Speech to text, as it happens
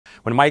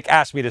When Mike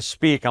asked me to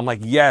speak, I'm like,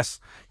 yes,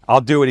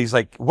 I'll do it. He's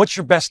like, what's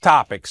your best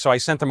topic? So I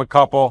sent him a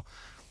couple,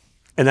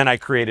 and then I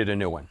created a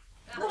new one.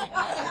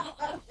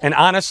 And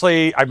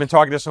honestly, I've been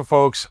talking to some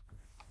folks.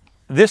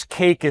 This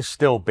cake is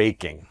still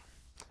baking.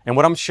 And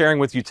what I'm sharing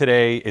with you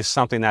today is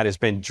something that has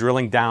been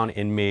drilling down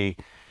in me.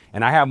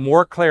 And I have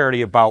more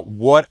clarity about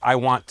what I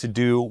want to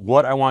do,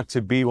 what I want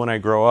to be when I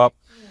grow up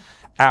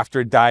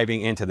after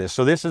diving into this.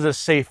 So this is a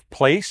safe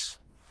place.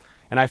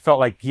 And I felt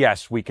like,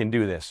 yes, we can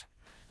do this.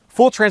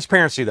 Full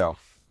transparency though,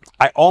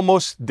 I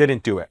almost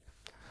didn't do it.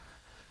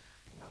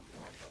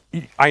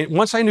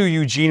 Once I knew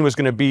Eugene was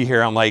going to be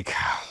here, I'm like,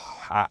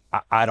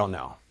 I don't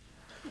know.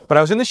 But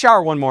I was in the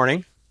shower one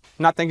morning,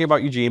 not thinking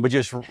about Eugene, but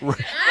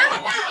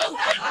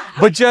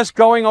just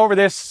going over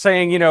this,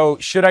 saying, you know,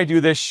 should I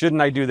do this?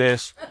 Shouldn't I do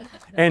this?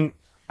 And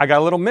I got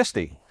a little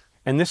misty.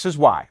 And this is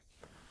why.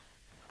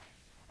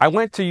 I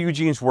went to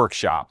Eugene's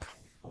workshop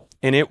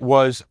and it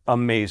was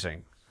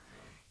amazing.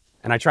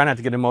 And I try not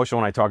to get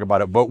emotional when I talk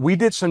about it, but we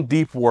did some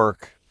deep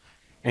work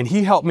and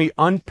he helped me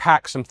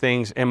unpack some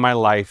things in my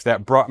life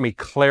that brought me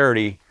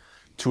clarity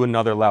to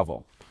another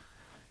level.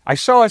 I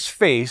saw his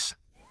face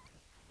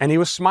and he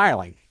was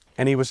smiling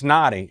and he was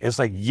nodding. It's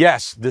like,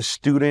 yes, the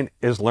student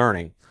is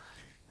learning.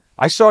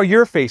 I saw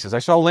your faces. I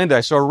saw Linda.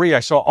 I saw Rhea.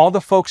 I saw all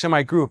the folks in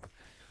my group.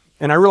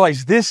 And I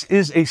realized this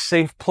is a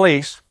safe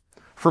place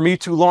for me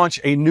to launch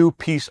a new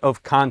piece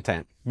of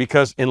content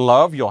because in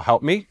love, you'll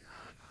help me.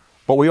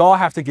 But we all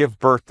have to give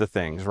birth to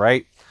things,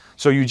 right?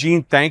 So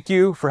Eugene, thank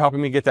you for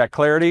helping me get that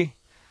clarity.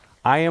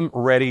 I am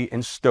ready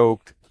and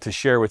stoked to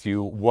share with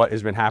you what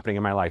has been happening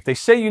in my life. They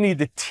say you need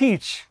to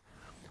teach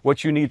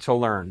what you need to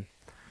learn.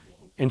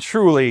 And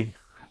truly,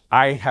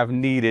 I have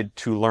needed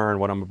to learn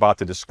what I'm about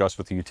to discuss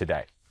with you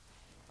today.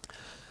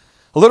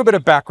 A little bit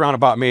of background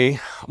about me.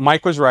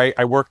 Mike was right.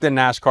 I worked in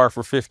NASCAR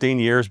for 15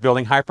 years,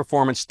 building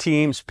high-performance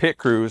teams, pit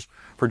crews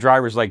for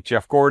drivers like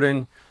Jeff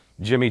Gordon,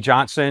 Jimmy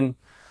Johnson,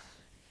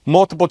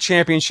 multiple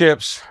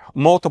championships,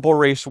 multiple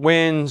race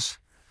wins,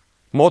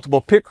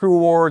 multiple pit crew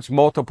awards,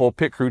 multiple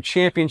pit crew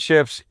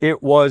championships.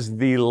 It was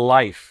the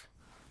life.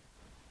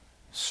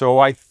 So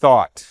I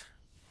thought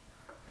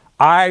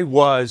I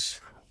was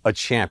a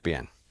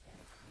champion.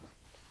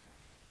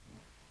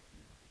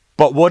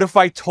 But what if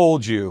I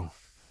told you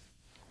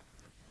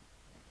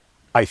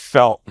I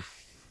felt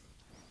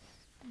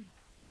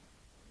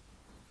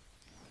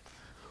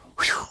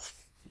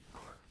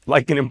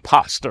like an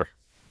imposter?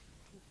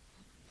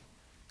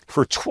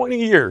 For 20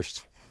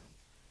 years.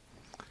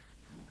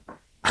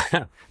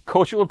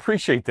 Coach will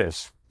appreciate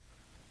this.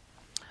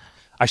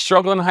 I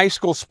struggled in high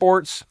school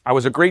sports. I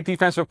was a great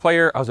defensive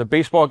player. I was a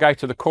baseball guy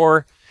to the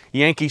core,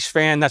 Yankees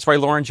fan. That's why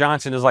Lauren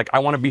Johnson is like, I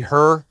want to be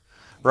her,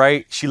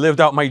 right? She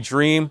lived out my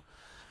dream,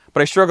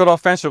 but I struggled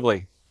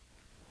offensively.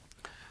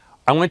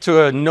 I went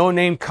to a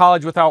no-name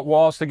college without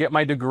walls to get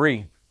my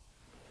degree.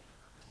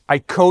 I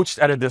coached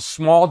at a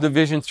small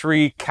Division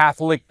III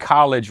Catholic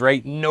college,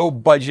 right? No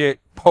budget,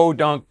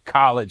 podunk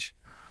college.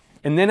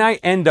 And then I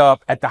end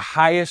up at the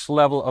highest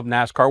level of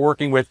NASCAR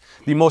working with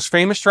the most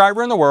famous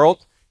driver in the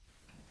world,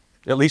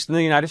 at least in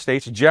the United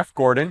States, Jeff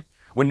Gordon.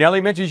 When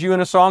Nelly mentions you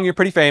in a song, you're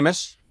pretty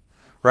famous,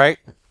 right?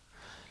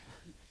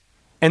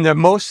 And the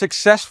most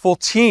successful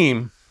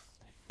team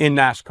in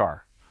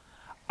NASCAR.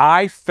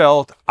 I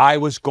felt I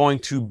was going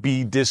to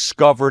be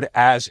discovered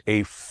as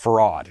a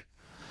fraud.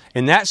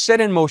 And that set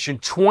in motion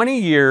 20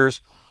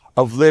 years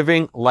of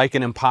living like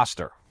an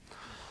imposter.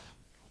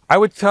 I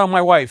would tell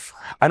my wife,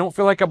 I don't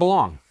feel like I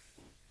belong.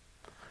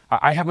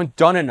 I haven't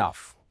done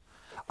enough.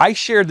 I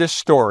shared this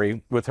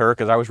story with her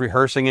because I was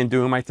rehearsing and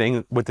doing my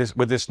thing with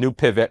this new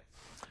pivot.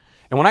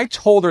 And when I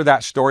told her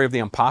that story of the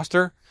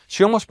imposter,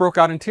 she almost broke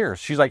out in tears.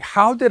 She's like,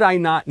 how did I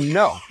not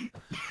know?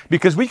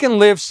 Because we can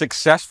live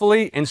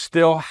successfully and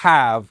still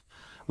have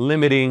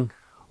limiting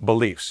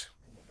beliefs.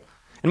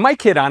 And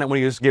Mike hit on it when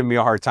he was giving me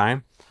a hard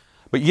time.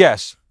 But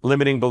yes,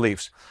 limiting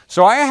beliefs.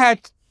 So I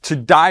had to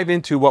dive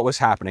into what was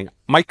happening.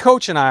 My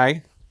coach and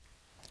I,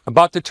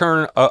 about the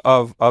turn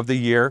of the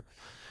year,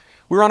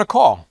 we were on a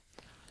call.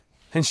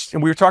 And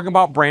we were talking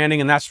about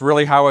branding, and that's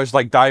really how I was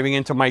like diving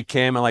into Mike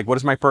Kim and like, what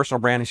is my personal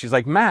brand? And she's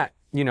like, Matt,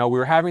 you know, we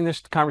were having this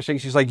conversation.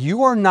 She's like,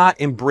 you are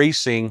not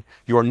embracing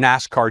your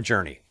NASCAR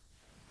journey.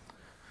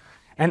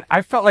 And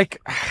I felt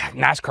like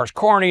NASCAR's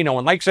corny, no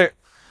one likes it.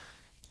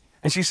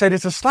 And she said,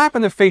 it's a slap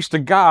in the face to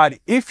God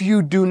if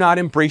you do not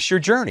embrace your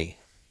journey.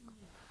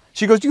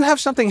 She goes, do you have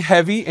something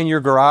heavy in your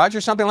garage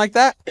or something like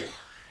that?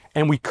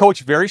 And we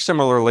coach very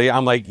similarly.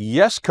 I'm like,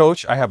 yes,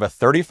 coach, I have a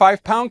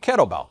 35-pound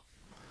kettlebell.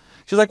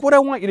 She's like, what I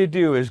want you to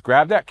do is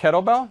grab that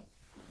kettlebell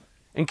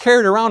and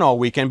carry it around all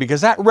weekend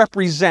because that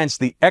represents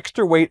the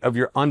extra weight of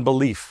your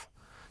unbelief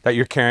that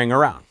you're carrying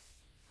around.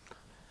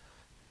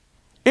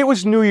 It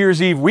was New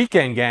Year's Eve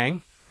weekend,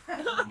 gang.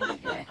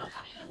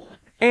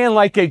 And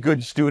like a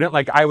good student,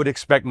 like I would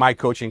expect my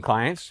coaching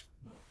clients,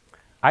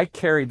 I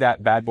carried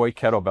that bad boy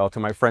kettlebell to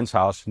my friend's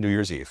house New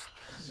Year's Eve.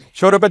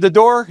 Showed up at the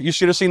door, you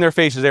should have seen their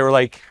faces. They were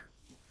like,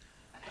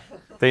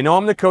 they know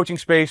I'm in the coaching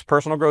space,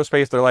 personal growth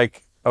space. They're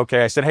like,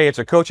 okay. I said, hey, it's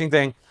a coaching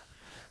thing.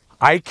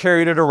 I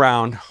carried it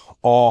around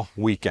all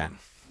weekend.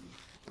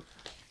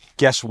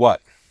 Guess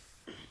what?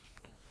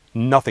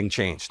 Nothing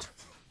changed.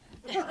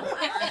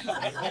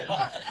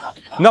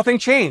 Nothing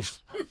changed.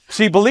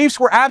 See, beliefs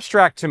were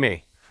abstract to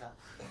me.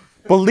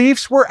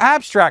 Beliefs were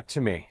abstract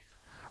to me,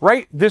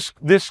 right? This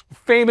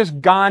famous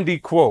Gandhi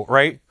quote,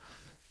 right?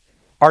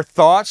 Our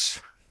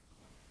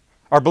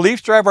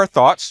beliefs drive our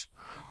thoughts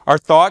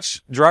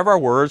drive our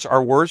words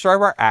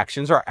drive our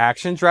actions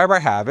drive our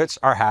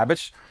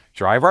habits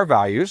drive our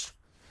values,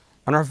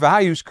 and our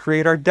values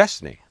create our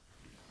destiny.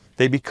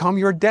 They become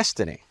your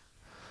destiny.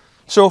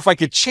 So if I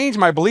could change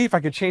my belief, I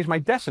could change my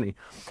destiny.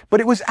 But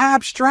it was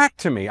abstract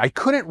to me. I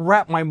couldn't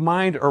wrap my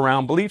mind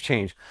around belief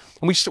change.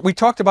 And we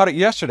talked about it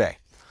yesterday.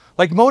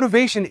 Like,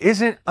 motivation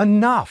isn't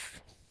enough.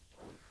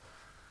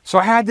 So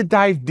I had to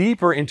dive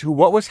deeper into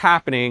what was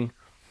happening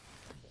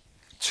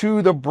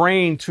to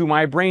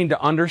my brain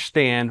to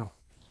understand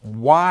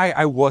why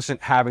I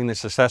wasn't having the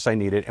success I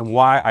needed and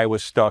why I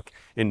was stuck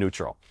in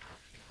neutral.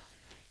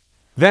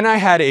 Then I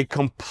had a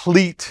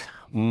complete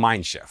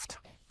mind shift.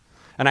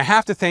 And I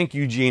have to thank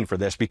Eugene for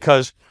this,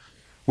 because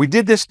we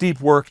did this deep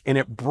work and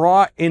it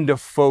brought into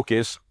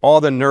focus all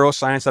the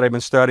neuroscience that I've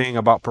been studying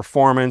about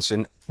performance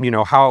and,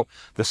 how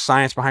the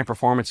science behind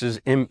performance is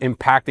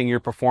impacting your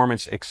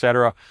performance,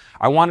 etc.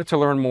 I wanted to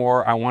learn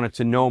more. I wanted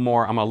to know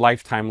more. I'm a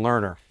lifetime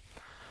learner.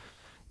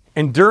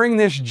 And during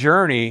this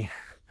journey,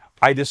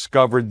 I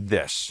discovered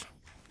this,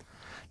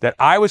 that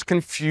I was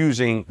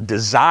confusing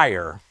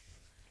desire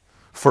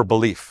for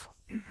belief.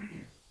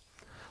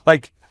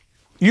 Like,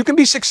 you can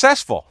be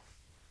successful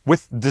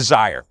with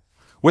desire,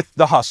 with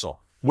the hustle,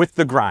 with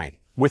the grind,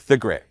 with the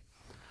grit.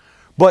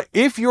 But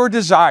if your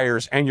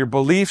desires and your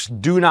beliefs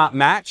do not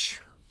match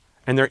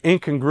and they're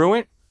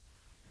incongruent,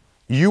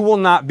 you will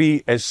not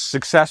be as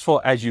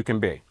successful as you can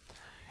be.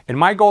 And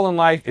my goal in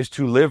life is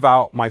to live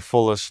out my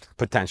fullest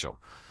potential.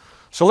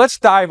 So let's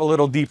dive a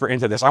little deeper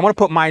into this. I want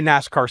to put my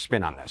NASCAR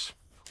spin on this.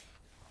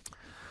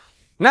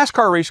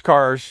 NASCAR race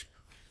cars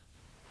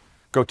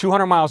go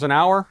 200 miles an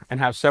hour and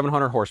have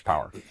 700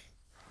 horsepower.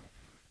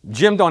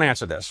 Jim, don't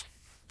answer this.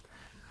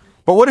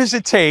 But what does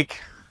it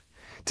take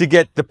to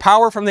get the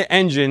power from the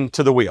engine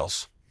to the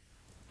wheels?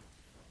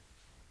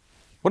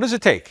 What does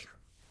it take?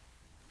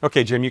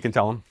 Okay, Jim, you can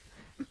tell him.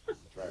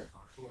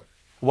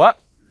 What?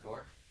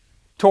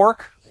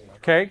 Torque.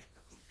 Okay.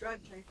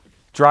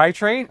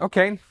 Drivetrain.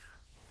 Okay.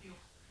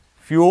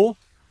 Fuel.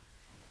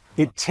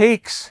 It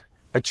takes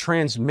a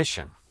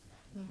transmission.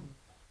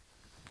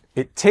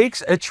 It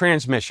takes a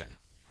transmission.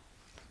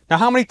 Now,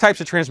 how many types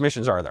of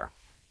transmissions are there?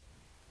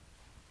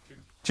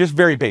 Just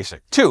very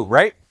basic. 2,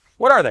 right?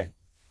 What are they?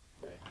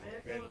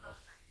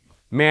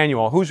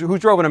 Manual. Who's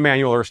drove in a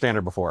manual or a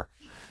standard before?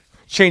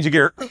 Change of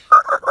gear.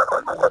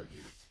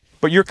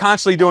 But you're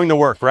constantly doing the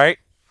work, right?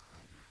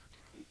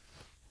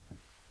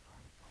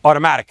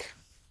 Automatic.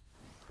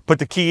 Put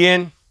the key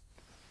in,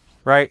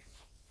 right?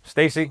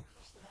 Stacy.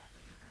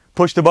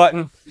 Push the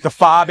button to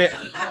fob it,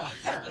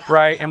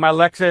 right? In my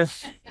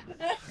Lexus,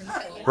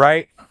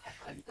 right?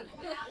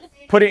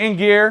 Put it in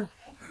gear.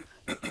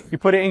 You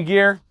put it in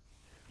gear,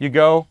 you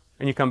go,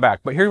 and you come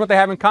back. But here's what they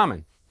have in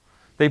common.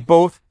 They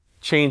both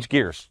change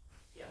gears.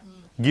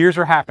 Gears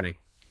are happening.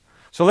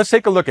 So let's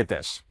take a look at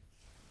this.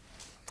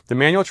 The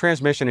manual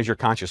transmission is your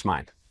conscious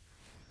mind,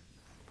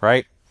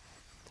 right?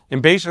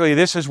 And basically,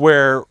 this is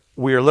where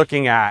we are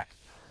looking at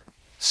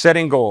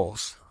setting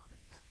goals,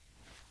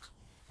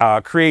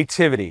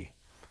 creativity,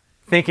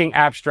 thinking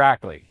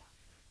abstractly.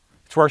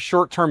 It's where our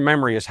short-term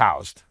memory is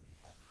housed.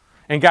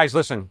 And guys,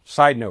 listen,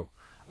 side note,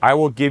 I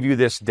will give you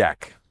this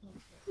deck.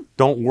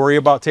 Don't worry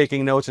about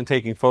taking notes and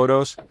taking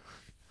photos.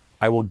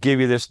 I will give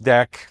you this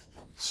deck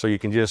so you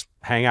can just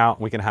hang out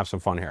and we can have some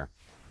fun here.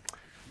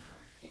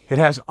 It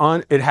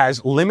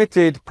has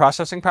limited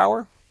processing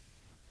power,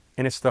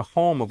 and it's the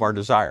home of our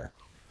desire.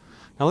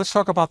 Now let's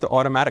talk about the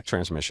automatic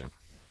transmission.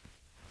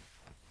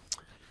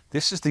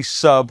 This is the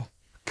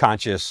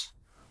subconscious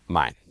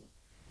mind.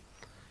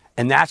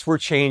 And that's where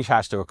change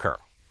has to occur.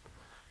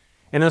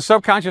 In the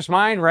subconscious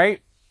mind,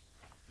 right,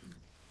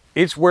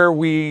 it's where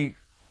we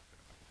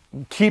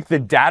keep the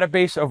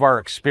database of our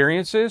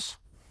experiences.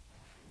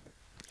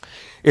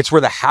 It's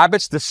where the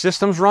habits, the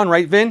systems run,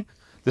 right, Vin?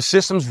 The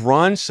systems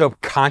run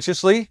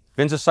subconsciously.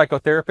 Vin's a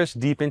psychotherapist,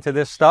 deep into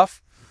this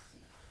stuff.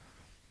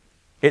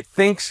 It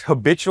thinks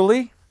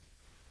habitually,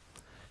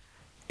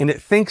 and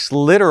it thinks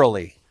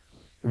literally,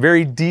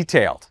 very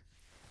detailed.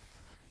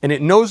 And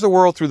it knows the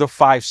world through the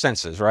 5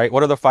 senses, right?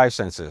 What are the 5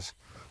 senses?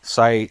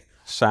 Sight,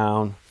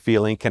 sound,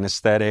 feeling,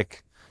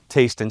 kinesthetic,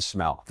 taste, and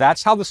smell.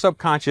 That's how the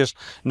subconscious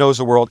knows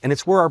the world, and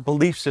it's where our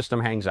belief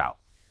system hangs out.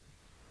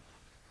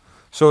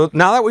 So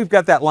now that we've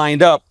got that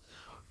lined up,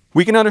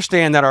 we can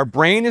understand that our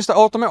brain is the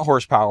ultimate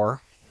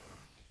horsepower,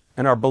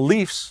 and our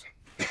beliefs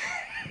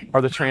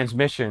are the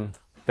transmission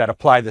that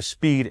apply the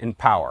speed and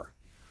power.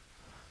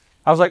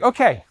 I was like,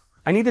 okay,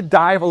 I need to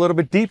dive a little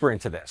bit deeper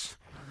into this.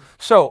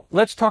 So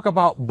let's talk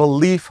about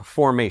belief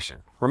formation.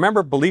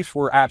 Remember, beliefs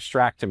were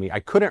abstract to me. I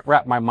couldn't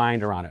wrap my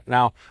mind around it.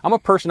 Now, I'm a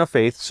person of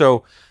faith,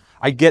 so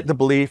I get the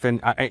belief, and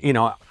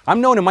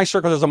I'm known in my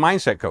circles as a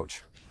mindset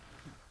coach.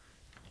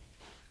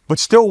 But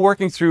still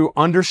working through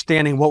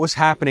understanding what was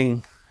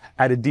happening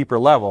at a deeper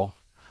level,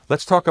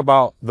 let's talk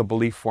about the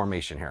belief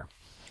formation here.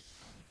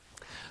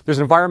 There's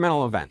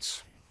environmental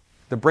events.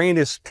 The brain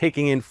is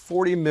taking in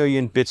 40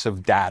 million bits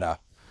of data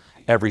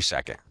every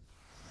second.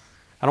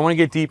 I don't want to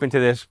get deep into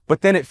this, but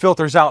then it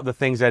filters out the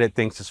things that it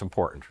thinks is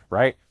important,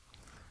 right?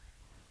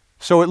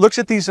 So it looks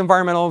at these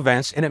environmental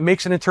events and it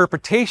makes an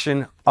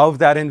interpretation of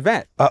that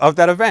event.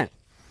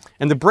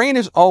 And the brain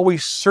is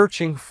always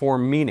searching for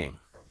meaning.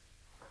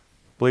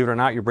 Believe it or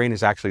not, your brain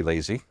is actually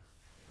lazy.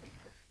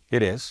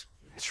 It is.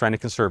 It's trying to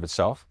conserve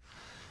itself.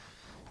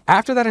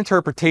 After that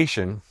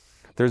interpretation,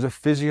 there's a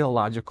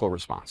physiological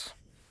response,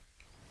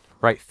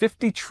 right?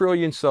 50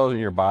 trillion cells in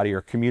your body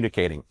are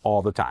communicating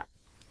all the time.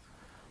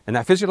 And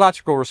that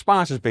physiological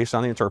response is based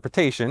on the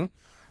interpretation,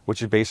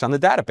 which is based on the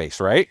database,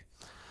 right?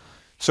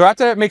 So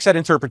after it makes that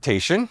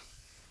interpretation,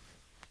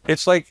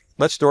 it's like,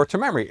 let's store it to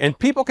memory. And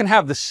people can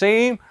have the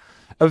same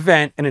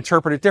event and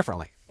interpret it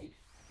differently.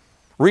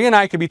 Rhea and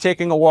I could be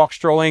taking a walk,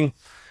 strolling,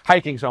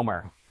 hiking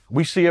somewhere.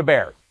 We see a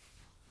bear.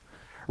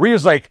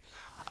 Rhea's like,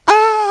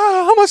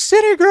 I'm a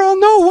city girl,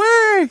 no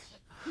way.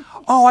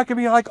 Oh, I could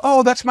be like,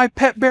 oh, that's my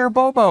pet bear,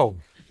 Bobo.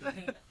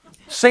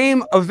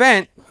 Same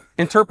event,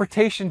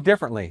 interpretation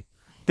differently.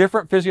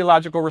 Different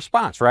physiological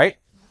response, right?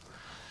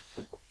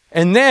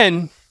 And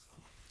then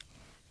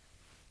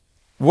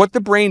what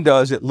the brain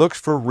does, it looks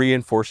for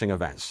reinforcing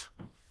events.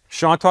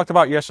 Sean talked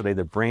about yesterday,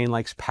 the brain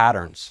likes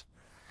patterns.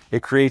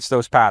 It creates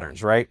those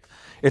patterns, right?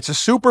 It's a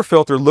super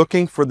filter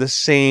looking for the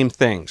same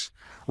things.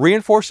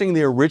 Reinforcing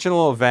the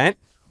original event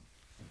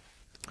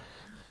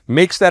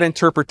makes that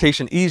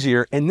interpretation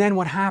easier. And then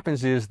what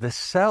happens is the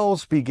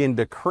cells begin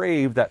to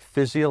crave that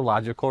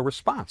physiological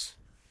response.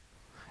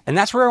 And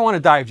that's where I want to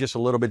dive just a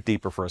little bit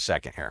deeper for a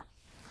second here.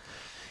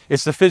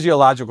 It's the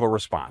physiological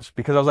response,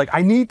 because I was like,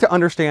 I need to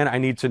understand, I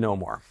need to know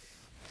more.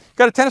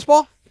 Got a tennis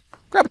ball?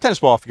 Grab a tennis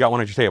ball if you got one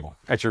at your table,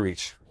 at your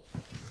reach.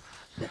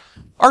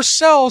 Our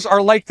cells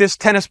are like this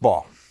tennis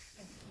ball.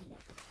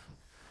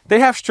 They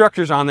have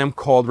structures on them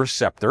called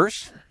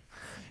receptors.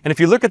 And if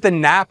you look at the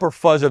nap or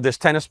fuzz of this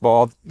tennis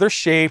ball, they're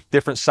shaped,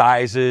 different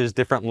sizes,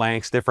 different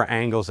lengths, different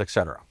angles,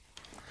 etc.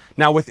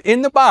 Now,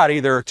 within the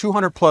body, there are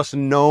 200 plus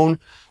known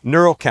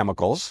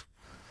neurochemicals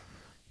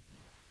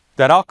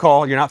that I'll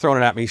call, you're not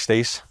throwing it at me,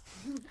 Stace,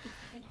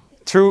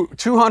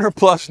 200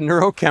 plus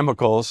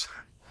neurochemicals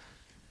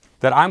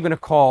that I'm going to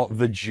call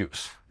the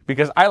juice,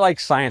 because I like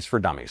science for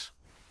dummies.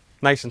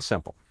 Nice and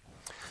simple.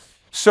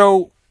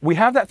 So we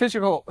have that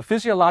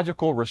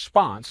physiological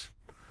response,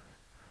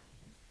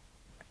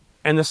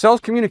 and the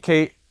cells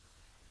communicate,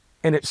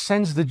 and it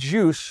sends the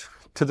juice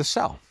to the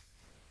cell.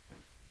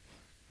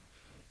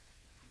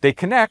 They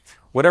connect,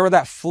 whatever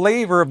that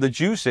flavor of the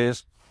juice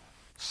is,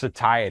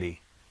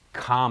 satiety,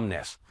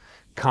 calmness,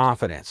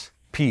 confidence,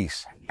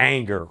 peace,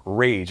 anger,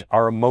 rage,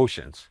 our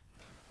emotions.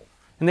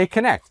 And they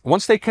connect.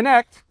 Once they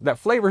connect, that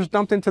flavor is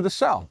dumped into the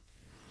cell.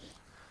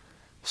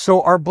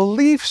 So our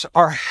beliefs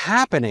are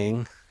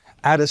happening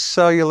at a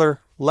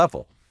cellular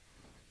level.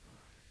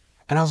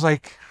 And I was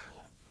like,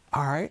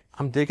 all right,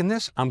 I'm digging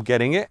this. I'm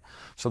getting it.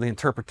 So the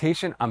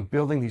interpretation, I'm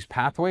building these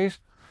pathways.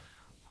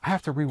 I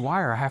have to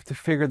rewire. I have to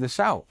figure this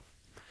out.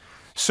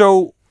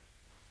 So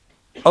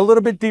a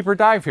little bit deeper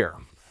dive here.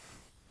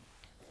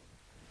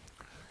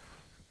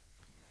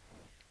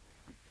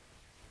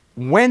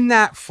 When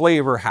that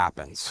flavor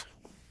happens,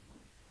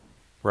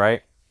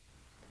 right,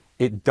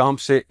 it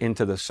dumps it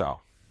into the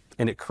cell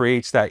and it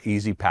creates that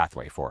easy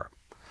pathway for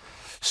it.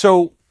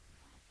 So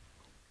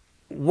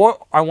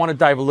what I want to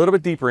dive a little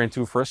bit deeper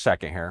into for a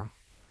second here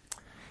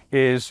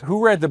is,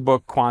 who read the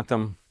book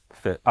Quantum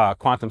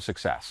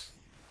Success?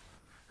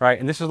 Right?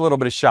 And this is a little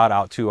bit of shout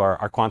out to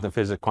our quantum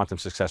physics, quantum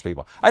success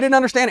people. I didn't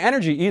understand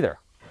energy either.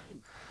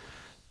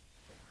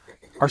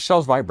 Our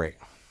cells vibrate,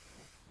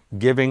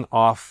 giving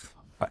off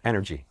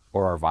energy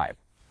or our vibe,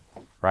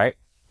 right?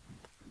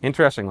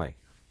 Interestingly,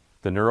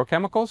 the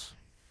neurochemicals,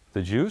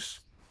 the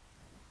juice,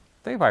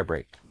 they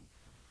vibrate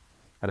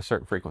at a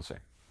certain frequency.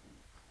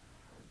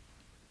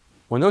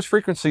 When those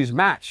frequencies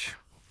match,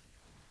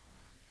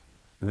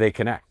 they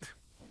connect.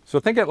 So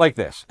think of it like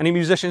this. Any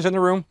musicians in the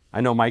room?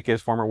 I know Mike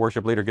is, former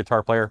worship leader,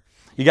 guitar player.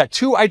 You got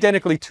two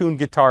identically tuned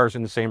guitars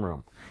in the same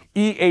room.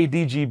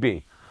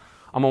 E-A-D-G-B.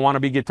 I'm a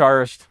wannabe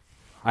guitarist.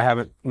 I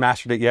haven't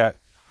mastered it yet.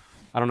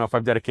 I don't know if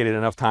I've dedicated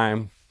enough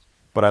time,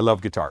 but I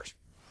love guitars.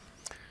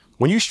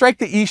 When you strike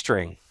the E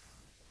string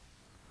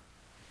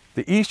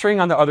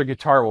on the other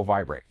guitar will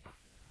vibrate.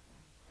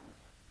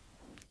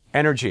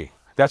 Energy.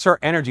 That's our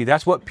energy.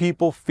 That's what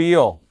people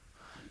feel.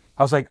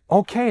 I was like,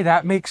 okay,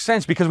 that makes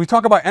sense, because we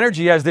talk about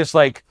energy as this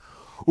like,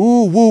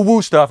 ooh,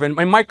 woo-woo stuff. And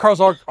Mike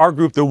calls our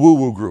group the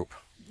woo-woo group,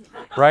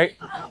 right?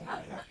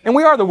 And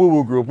we are the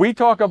woo-woo group. We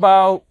talk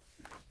about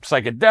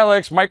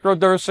psychedelics,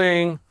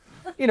 microdosing,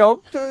 you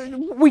know,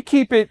 we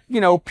keep it,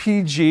 you know,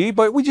 PG,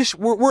 but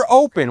we're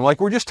open.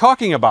 Like, we're just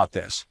talking about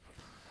this.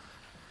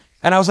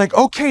 And I was like,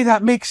 okay,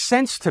 that makes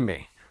sense to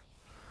me.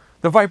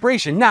 The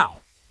vibration. Now,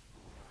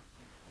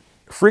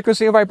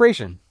 frequency and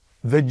vibration.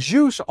 The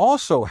juice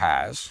also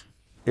has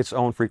its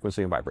own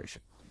frequency and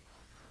vibration.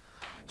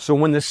 So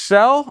when the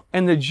cell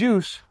and the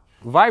juice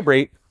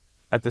vibrate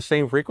at the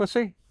same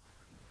frequency,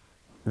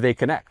 they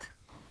connect.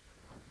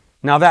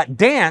 Now that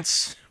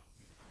dance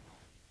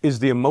is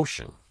the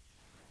emotion.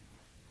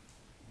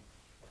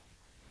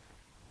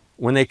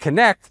 When they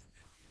connect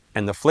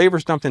and the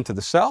flavor's dumped into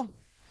the cell,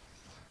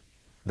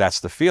 that's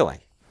the feeling.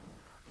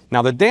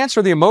 Now the dance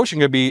or the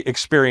emotion could be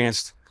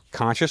experienced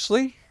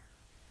consciously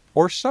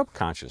or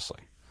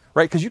subconsciously,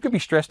 right? Because you could be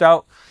stressed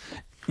out.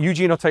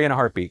 Eugene will tell you in a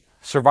heartbeat.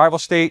 Survival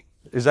state,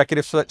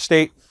 executive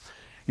state,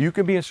 you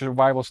can be in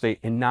survival state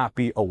and not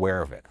be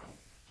aware of it.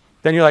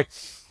 Then you're like,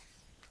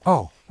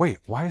 oh, wait,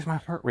 why is my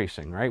heart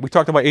racing, right? We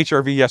talked about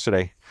HRV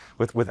yesterday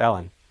with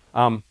Ellen.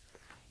 And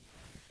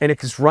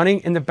it's running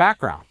in the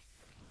background.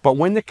 But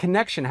when the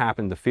connection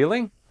happened, the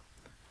feeling,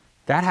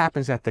 that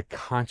happens at the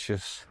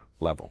conscious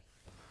level.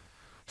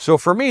 So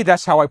for me,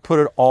 that's how I put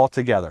it all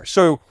together.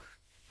 So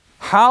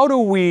how do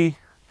we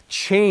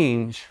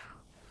change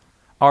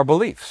our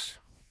beliefs?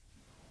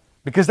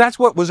 Because that's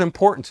what was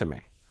important to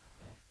me.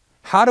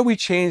 How do we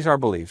change our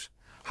beliefs?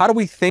 How do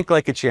we think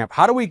like a champ?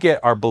 How do we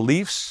get our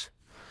beliefs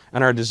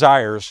and our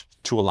desires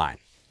to align?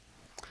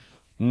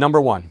 Number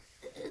one,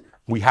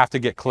 we have to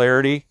get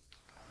clarity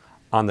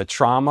on the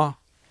trauma,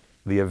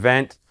 the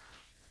event,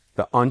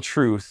 the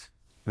untruth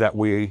that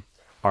we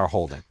are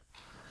holding.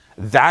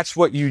 That's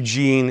what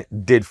Eugene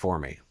did for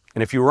me.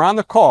 And if you were on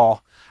the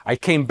call, I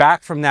came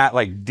back from that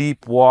like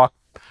deep walk.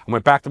 I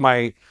went back to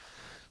my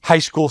high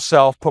school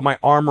self, put my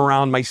arm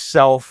around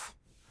myself.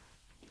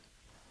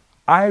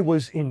 I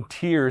was in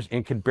tears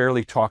and could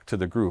barely talk to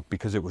the group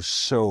because it was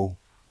so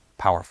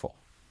powerful.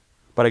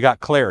 But I got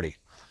clarity.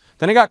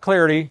 Then I got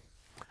clarity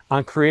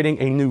on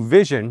creating a new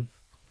vision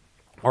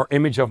or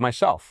image of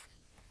myself,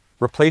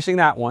 replacing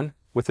that one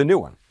with a new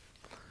one.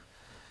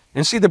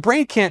 And see, the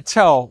brain can't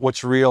tell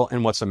what's real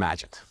and what's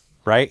imagined,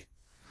 right?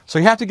 So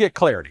you have to get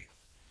clarity.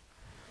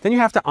 Then you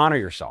have to honor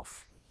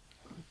yourself.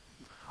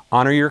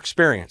 Honor your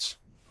experience.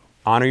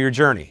 Honor your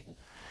journey.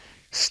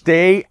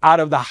 Stay out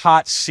of the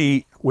hot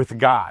seat with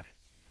God,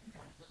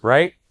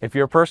 right? If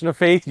you're a person of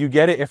faith, you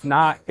get it. If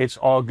not, it's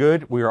all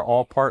good. We are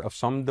all part of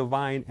some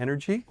divine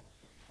energy.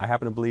 I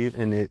happen to believe,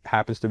 and it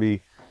happens to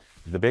be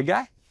the big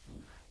guy,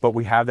 but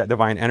we have that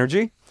divine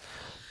energy.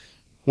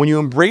 When you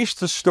embrace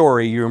the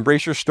story, you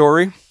embrace your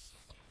story,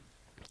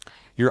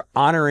 you're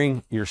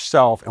honoring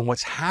yourself and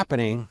what's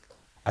happening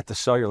at the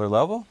cellular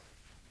level.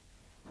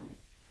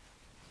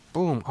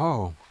 Boom,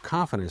 oh,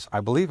 confidence,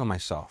 I believe in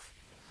myself.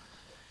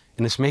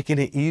 And it's making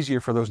it easier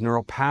for those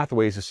neural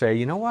pathways to say,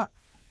 you know what,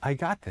 I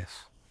got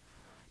this.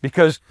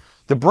 Because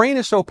the brain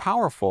is so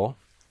powerful,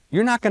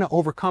 you're not going to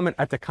overcome it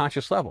at the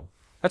conscious level.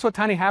 That's what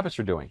tiny habits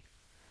are doing.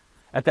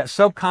 At that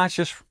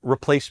subconscious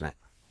replacement,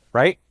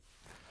 right?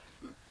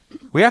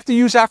 We have to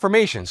use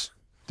affirmations.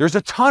 There's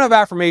a ton of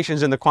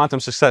affirmations in the Quantum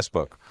Success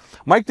book.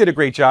 Mike did a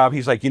great job.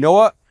 He's like, you know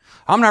what?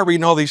 I'm not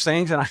reading all these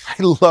things. And I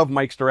love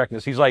Mike's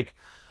directness. He's like,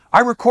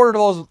 I recorded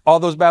all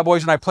those bad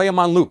boys and I play them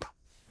on loop.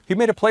 He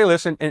made a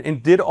playlist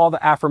and did all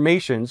the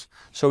affirmations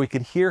so he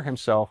could hear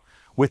himself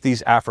with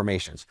these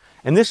affirmations.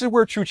 And this is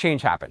where true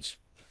change happens.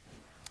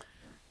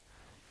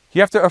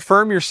 You have to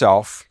affirm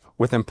yourself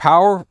with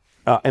empowering,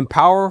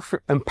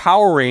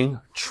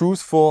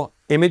 truthful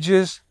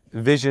images,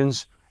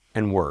 visions,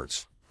 and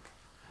words.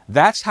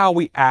 That's how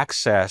we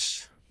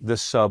access the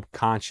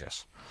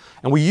subconscious.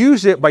 And we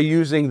use it by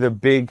using the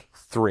big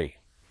three,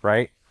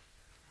 right?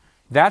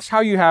 That's how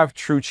you have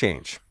true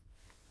change.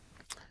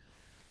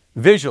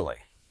 Visually,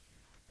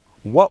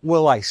 what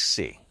will I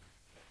see?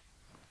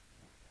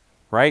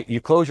 Right?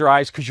 You close your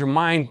eyes because your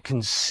mind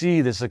can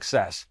see the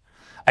success.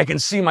 I can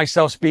see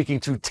myself speaking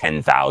to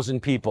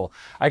 10,000 people.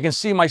 I can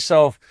see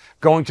myself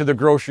going to the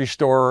grocery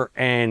store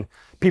and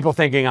people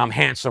thinking I'm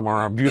handsome or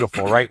I'm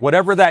beautiful, right?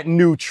 Whatever that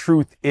new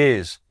truth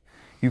is,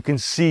 you can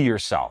see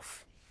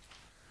yourself.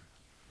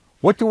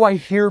 What do I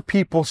hear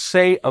people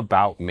say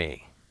about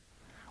me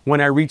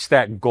when I reach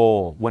that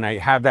goal, when I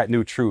have that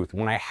new truth,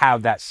 when I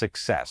have that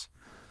success?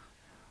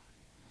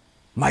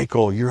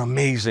 Michael, you're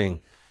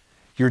amazing.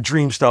 Your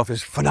dream stuff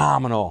is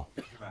phenomenal.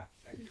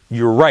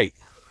 You're right.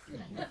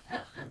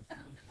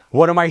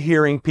 What am I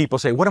hearing people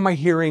say? What am I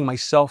hearing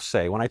myself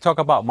say? When I talk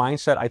about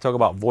mindset, I talk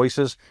about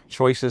voices,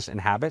 choices,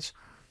 and habits.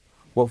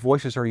 What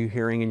voices are you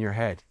hearing in your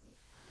head?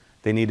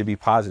 They need to be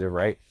positive,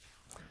 right?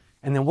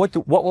 And then what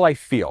will I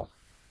feel?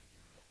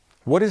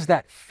 What is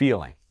that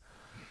feeling?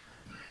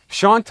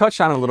 Sean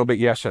touched on it a little bit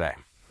yesterday,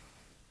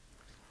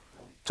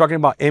 talking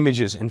about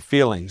images and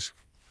feelings.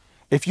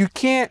 If you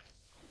can't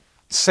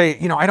say,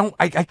 you know,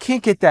 I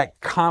can't get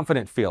that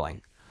confident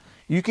feeling.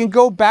 You can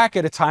go back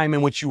at a time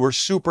in which you were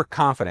super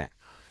confident,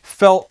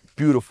 felt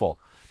beautiful,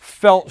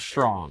 felt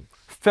strong,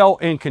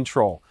 felt in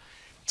control.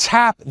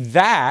 Tap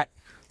that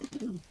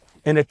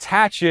and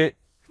attach it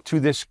to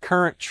this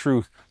current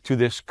truth, to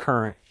this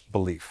current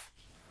belief,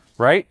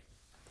 right?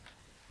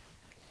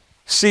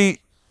 See,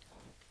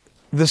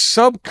 the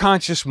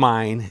subconscious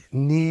mind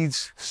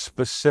needs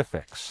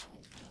specifics.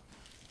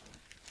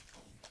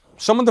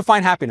 Someone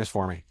define happiness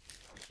for me.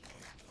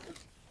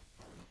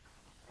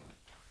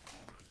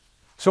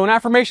 So an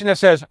affirmation that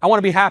says, I want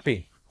to be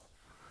happy.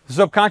 The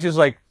subconscious is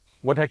like,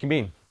 what the heck you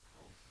mean?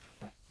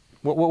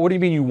 What do you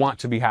mean you want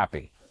to be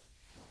happy?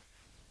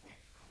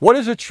 What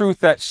is the truth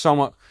that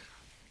someone,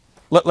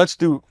 let's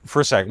do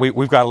for a second.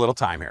 We've got a little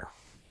time here.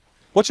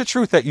 What's the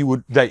truth that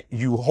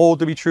you hold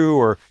to be true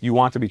or you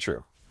want to be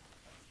true?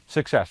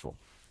 Successful.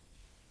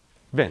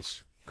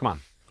 Vince, come on.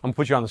 I'm gonna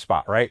put you on the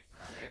spot, right?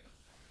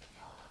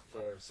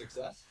 For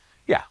success?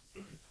 Yeah.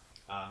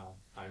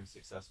 I'm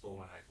successful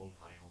when I own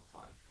my own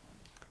time.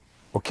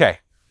 Okay.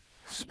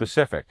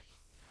 Specific.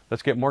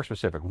 Let's get more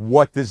specific.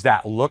 What does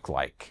that look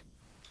like?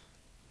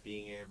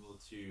 Being able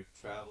to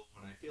travel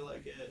when I feel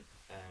like it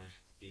and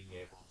being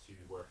able to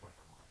work when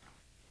I want.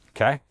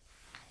 Okay.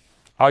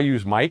 I'll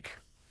use Mike.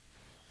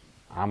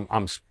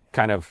 I'm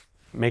kind of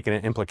making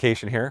an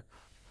implication here.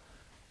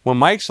 When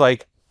Mike's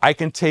like, I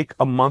can take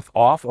a month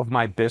off of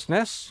my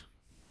business,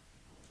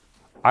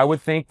 I would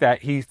think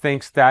that he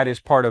thinks that is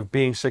part of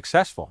being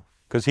successful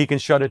because he can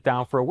shut it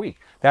down for a week.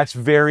 That's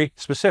very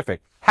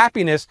specific.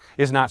 Happiness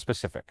is not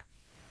specific.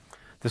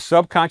 The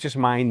subconscious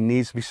mind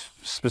needs to be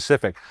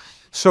specific.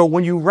 So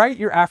when you write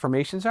your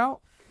affirmations out,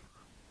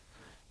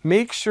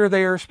 make sure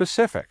they are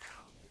specific.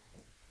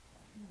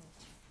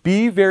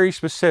 Be very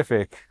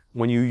specific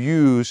when you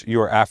use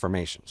your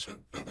affirmations.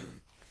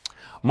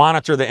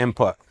 Monitor the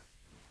input,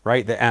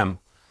 right? The M.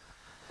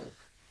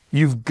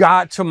 You've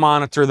got to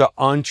monitor the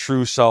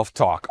untrue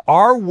self-talk.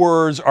 Our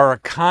words are a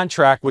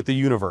contract with the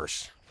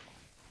universe.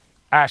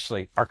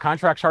 Ashley, are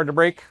contracts hard to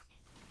break?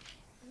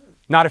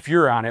 Not if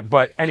you're on it,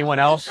 but anyone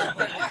else? They're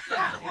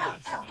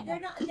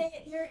not.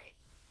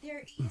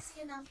 They're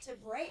easy enough to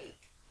break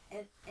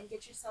and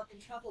get yourself in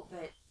trouble.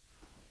 But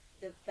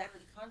the better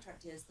the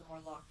contract is, the more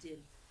locked in.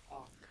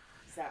 Oh,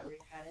 is that where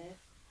you're headed?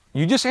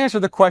 You just answered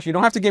the question. You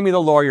don't have to give me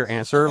the lawyer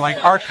answer.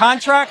 Like, are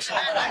contracts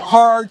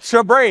hard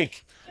to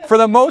break? For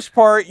the most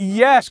part,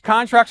 yes,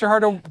 contracts are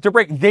hard to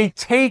break. They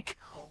take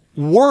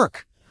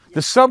work.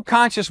 The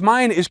subconscious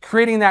mind is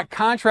creating that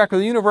contract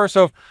with the universe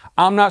of,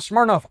 I'm not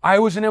smart enough. I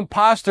was an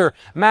imposter.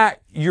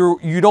 Matt,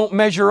 you don't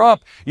measure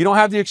up. You don't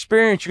have the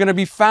experience. You're going to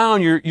be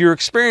found. You're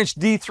experienced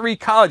D3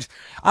 college.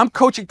 I'm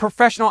coaching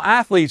professional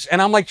athletes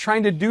and I'm like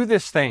trying to do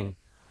this thing.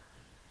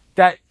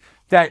 That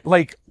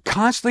like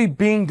constantly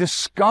being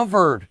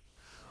discovered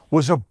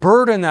was a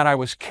burden that I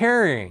was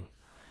carrying.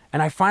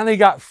 And I finally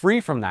got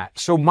free from that.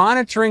 So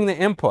monitoring the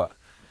input.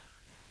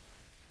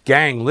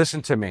 Gang,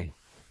 listen to me.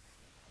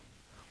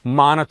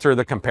 Monitor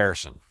the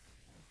comparison.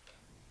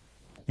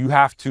 You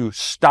have to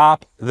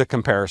stop the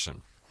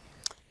comparison.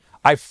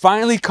 I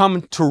finally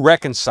come to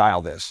reconcile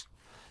this.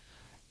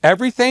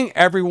 Everything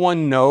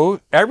everyone knows,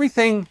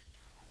 I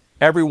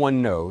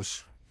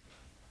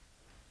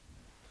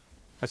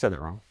said that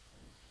wrong.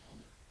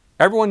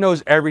 Everyone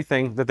knows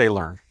everything that they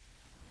learn,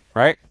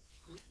 right?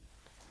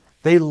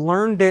 They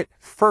learned it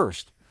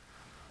first.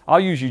 I'll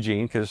use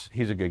Eugene because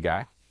he's a good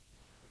guy.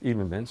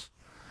 Even Vince.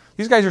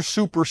 These guys are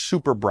super,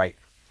 super bright.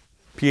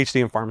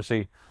 PhD in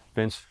pharmacy.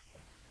 Vince,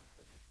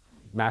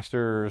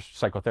 master's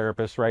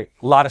psychotherapist, right?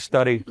 A lot of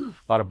study, a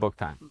lot of book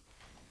time.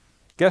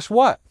 Guess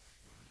what?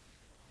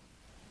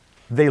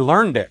 They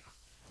learned it.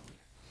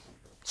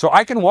 So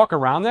I can walk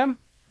around them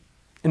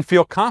and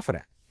feel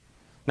confident.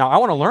 Now, I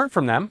want to learn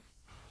from them,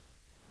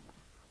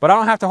 but I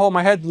don't have to hold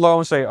my head low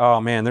and say,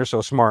 oh man, they're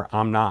so smart.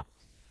 I'm not.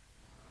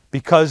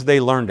 Because they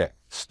learned it.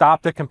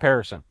 Stop the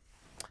comparison.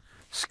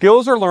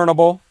 Skills are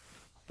learnable,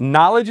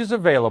 knowledge is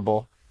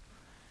available,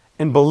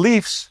 and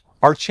beliefs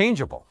are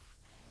changeable.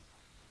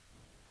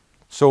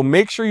 So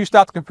make sure you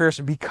stop the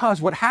comparison,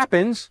 because what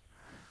happens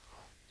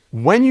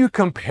when you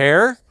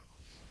compare,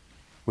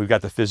 we've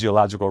got the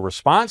physiological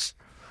response,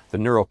 the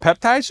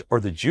neuropeptides or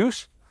the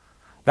juice,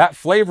 that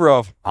flavor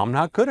of I'm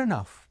not good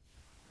enough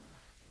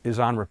is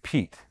on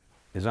repeat,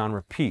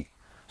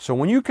 So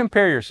when you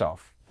compare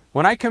yourself,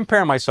 when I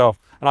compare myself,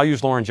 and I'll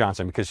use Lauren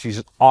Johnson because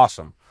she's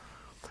awesome.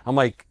 I'm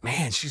like,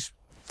 man, she's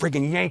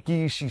friggin'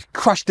 Yankees. She's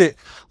crushed it.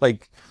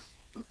 Like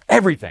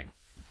everything.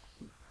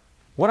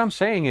 What I'm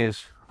saying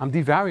is I'm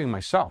devaluing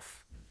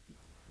myself.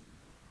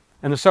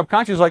 And the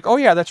subconscious is like, oh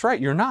yeah, that's right.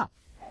 You're not.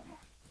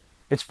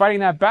 It's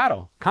fighting that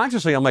battle.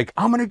 Consciously, I'm like,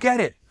 I'm going to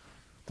get it.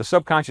 The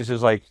subconscious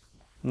is like,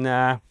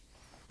 nah,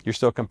 you're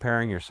still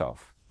comparing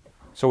yourself.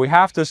 So we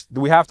have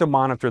to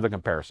monitor the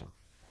comparison.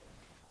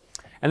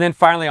 And then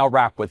finally, I'll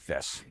wrap with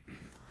this.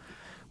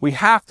 We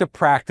have to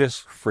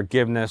practice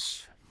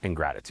forgiveness and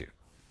gratitude.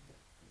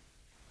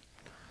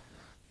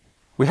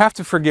 We have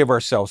to forgive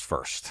ourselves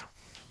first.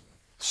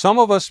 Some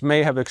of us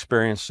may have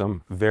experienced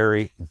some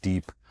very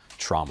deep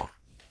trauma.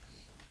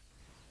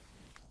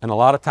 And a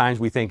lot of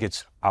times we think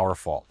it's our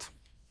fault.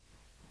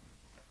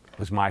 It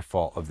was my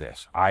fault of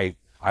this. I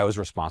was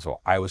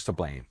responsible. I was to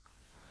blame.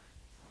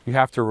 You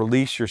have to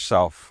release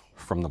yourself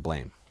from the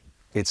blame.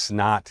 It's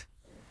not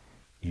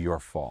your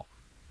fault.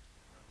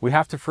 We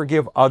have to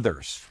forgive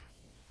others.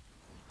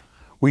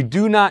 We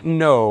do not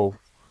know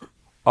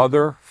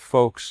other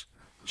folks'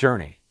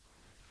 journey.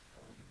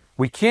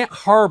 We can't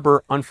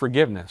harbor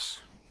unforgiveness.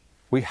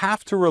 We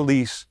have to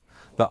release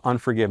the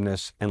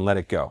unforgiveness and let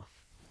it go.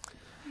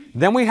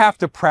 Then we have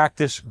to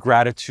practice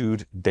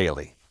gratitude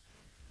daily.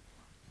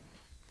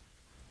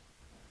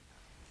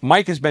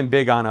 Mike has been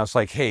big on us,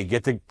 like, hey,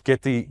 get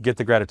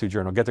the gratitude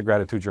journal, get the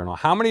gratitude journal.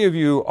 How many of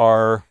you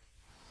are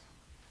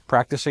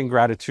practicing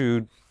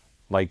gratitude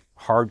like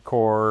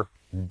hardcore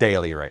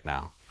daily right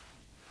now?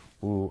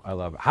 Ooh, I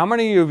love it. How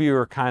many of you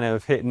are kind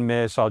of hit and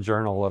miss? I'll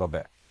journal a little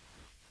bit.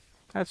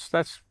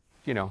 That's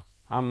you know,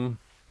 I'm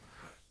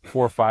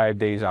 4 or 5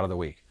 days out of the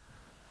week.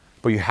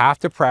 But you have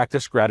to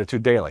practice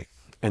gratitude daily.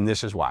 And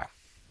this is why.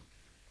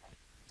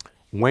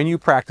 When you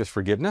practice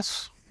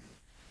forgiveness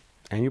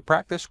and you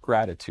practice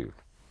gratitude,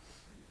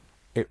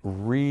 it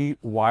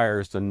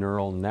rewires the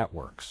neural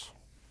networks.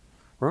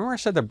 Remember I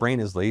said the brain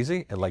is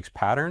lazy? It likes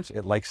patterns.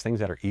 It likes things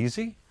that are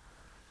easy.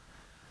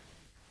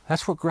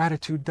 That's what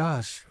gratitude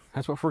does.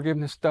 That's what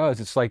forgiveness does.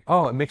 It's like,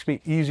 oh, it makes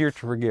me easier to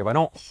forgive. I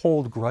don't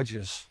hold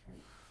grudges.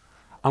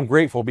 I'm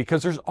grateful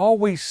because there's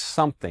always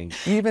something,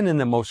 even in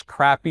the most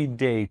crappy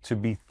day, to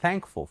be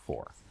thankful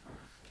for.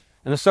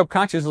 And the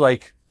subconscious is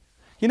like,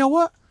 you know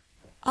what?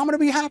 I'm going to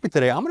be happy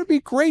today. I'm going to be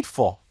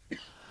grateful.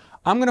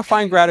 I'm going to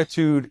find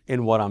gratitude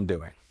in what I'm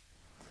doing.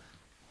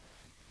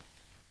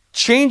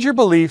 Change your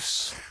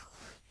beliefs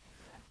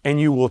and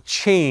you will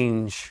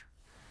change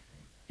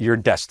your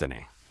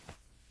destiny.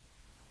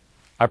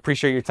 I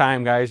appreciate your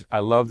time, guys. I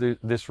love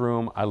this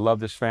room. I love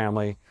this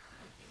family.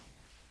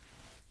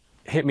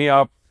 Hit me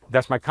up.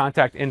 That's my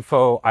contact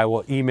info. I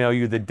will email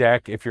you the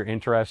deck if you're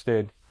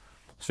interested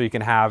so you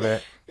can have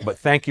it. But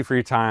thank you for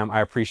your time.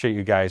 I appreciate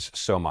you guys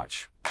so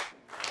much.